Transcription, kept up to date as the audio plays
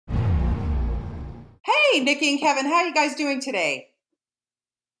Hi, Nikki and Kevin. How are you guys doing today?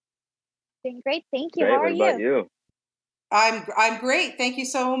 Doing great, thank you. Great. How are What about you? you? I'm great. Thank you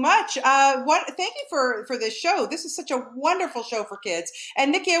so much. Thank you for this show. This is such a wonderful show for kids.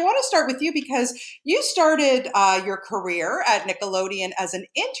 And Nikki, I want to start with you because you started your career at Nickelodeon as an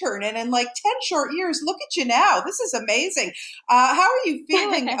intern, and in like 10 short years, look at you now. This is amazing. How are you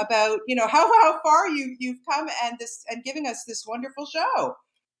feeling about how far you've come and giving us this wonderful show?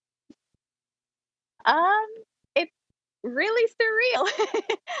 Um, it's really surreal.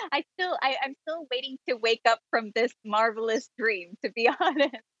 I'm still waiting to wake up from this marvelous dream, to be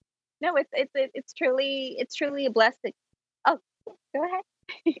honest. No, it's truly a blessing. Oh, go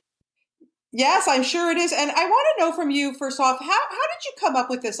ahead. Yes, I'm sure it is. And I want to know from you first off, how did you come up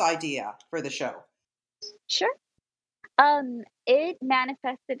with this idea for the show? Sure. It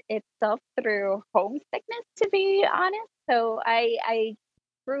manifested itself through homesickness, to be honest. So I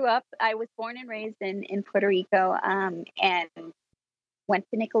grew up. I was born and raised in Puerto Rico, and went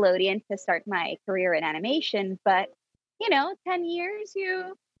to Nickelodeon to start my career in animation. But 10 years,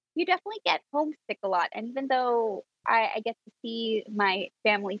 you definitely get homesick a lot. And even though I get to see my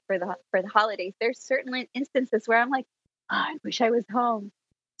family for the holidays, there's certain instances where I'm like, oh, I wish I was home.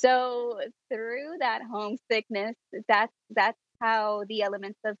 So through that homesickness, that's how the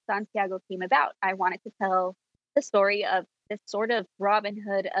elements of Santiago came about. I wanted to tell the story of this sort of Robin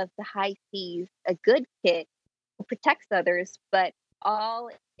Hood of the high seas, a good kid who protects others, but all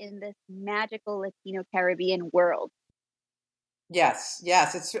in this magical Latino Caribbean world. Yes,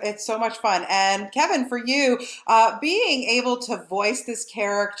 it's so much fun. And Kevin, for you, being able to voice this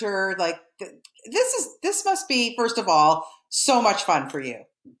character, this must be first of all so much fun for you.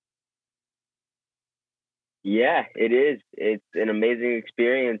 Yeah, it is. It's an amazing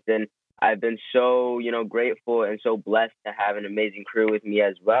experience, and I've been so, grateful and so blessed to have an amazing crew with me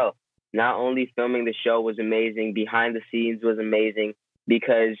as well. Not only filming the show was amazing, behind the scenes was amazing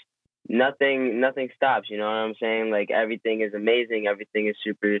because nothing stops, you know what I'm saying? Like everything is amazing, everything is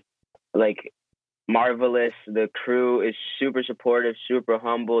super like marvelous. The crew is super supportive, super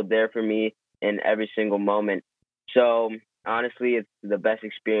humble, there for me in every single moment. So honestly, it's the best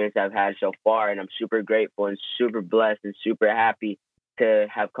experience I've had so far, and I'm super grateful and super blessed and super happy to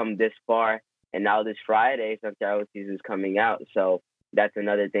have come this far. And now this Friday, Santiago season is coming out, so that's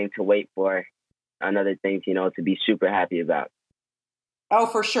another thing to wait for, another thing to be super happy about. Oh,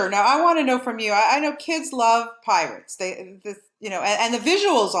 for sure. Now, I want to know from you. I know kids love pirates. And the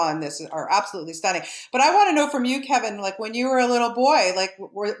visuals on this are absolutely stunning. But I want to know from you, Kevin, like when you were a little boy, like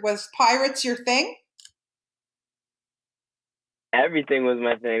was pirates your thing? Everything was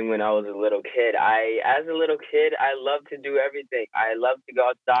my thing when I was a little kid. As a little kid, I loved to do everything. I loved to go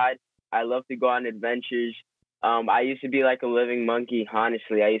outside. I loved to go on adventures. I used to be like a living monkey,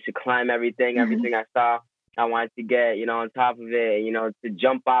 honestly. I used to climb everything I saw. I wanted to get, on top of it, to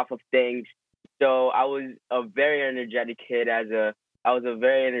jump off of things. So I was a very energetic kid I was a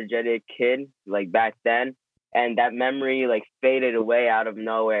very energetic kid, like back then. And that memory like faded away out of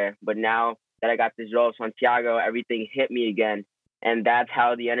nowhere. But now that I got this role of Santiago, everything hit me again. And that's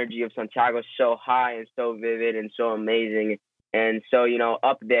how the energy of Santiago is so high and so vivid and so amazing. And so,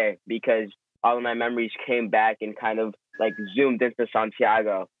 up there because all of my memories came back and kind of like zoomed into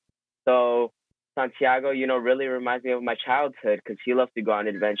Santiago. So Santiago, really reminds me of my childhood because he loves to go on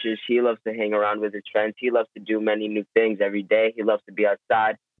adventures. He loves to hang around with his friends. He loves to do many new things every day. He loves to be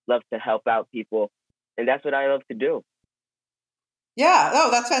outside, loves to help out people. And that's what I love to do. Yeah, oh,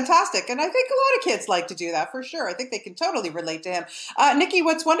 that's fantastic. And I think a lot of kids like to do that for sure. I think they can totally relate to him. Nikki,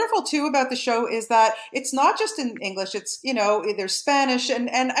 what's wonderful too about the show is that it's not just in English, it's, there's Spanish. And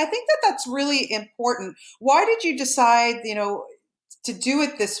I think that that's really important. Why did you decide, to do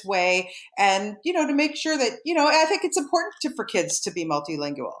it this way and, to make sure that, I think it's important for kids to be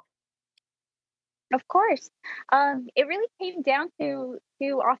multilingual. Of course. It really came down to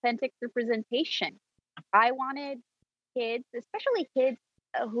authentic representation. I wanted kids, especially kids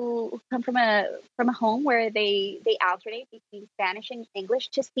who come from a home where they alternate between Spanish and English,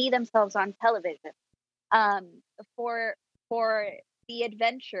 to see themselves on television. Um, for the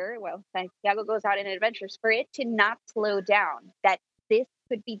adventure, well, Santiago goes out in adventures, for it to not slow down, that this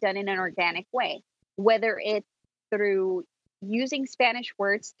could be done in an organic way, whether it's through using Spanish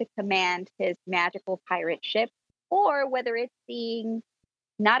words to command his magical pirate ship, or whether it's seeing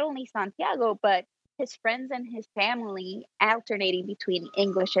not only Santiago, but his friends and his family alternating between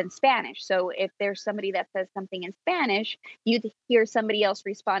English and Spanish. So if there's somebody that says something in Spanish, you'd hear somebody else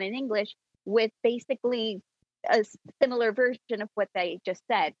respond in English with basically a similar version of what they just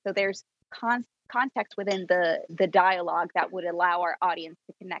said. So there's context within the dialogue that would allow our audience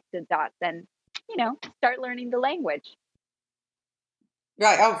to connect the dots. And start learning the language.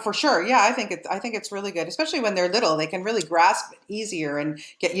 Right. Oh, for sure. Yeah, I think it's really good, especially when they're little. They can really grasp it easier and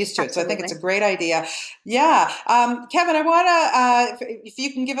get used to it. So I think it's a Absolutely. great idea. Yeah. Kevin, I want to, if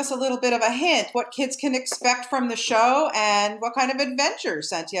you can give us a little bit of a hint, what kids can expect from the show and what kind of adventures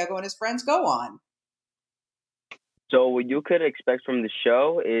Santiago and his friends go on. So what you could expect from the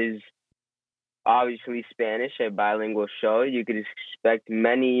show is obviously Spanish, a bilingual show. You could expect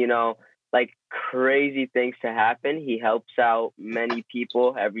many, like crazy things to happen. He helps out many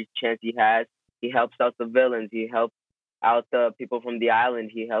people every chance he has. He helps out the villains. He helps out the people from the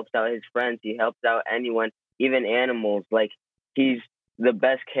island. He helps out his friends. He helps out anyone, even animals. Like he's the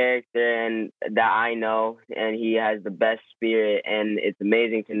best character and that I know, and he has the best spirit. And it's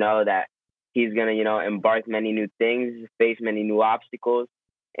amazing to know that he's gonna, embark many new things, face many new obstacles,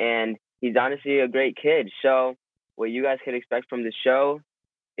 and he's honestly a great kid. So what you guys could expect from the show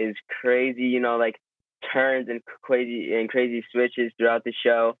is crazy, like turns and crazy switches throughout the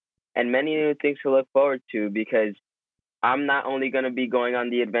show, and many new things to look forward to. Because I'm not only going to be going on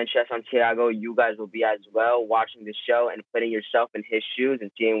the adventure at Santiago, you guys will be as well, watching the show and putting yourself in his shoes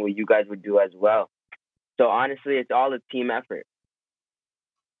and seeing what you guys would do as well. So honestly, it's all a team effort.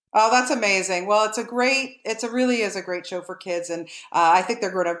 Oh, that's amazing. Well, it really is a great show for kids. And I think they're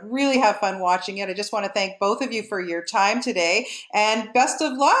going to really have fun watching it. I just want to thank both of you for your time today and best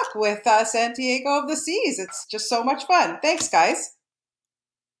of luck with Santiago of the Seas. It's just so much fun. Thanks, guys.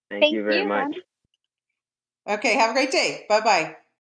 Thank you very much. Anna. Okay, have a great day. Bye-bye.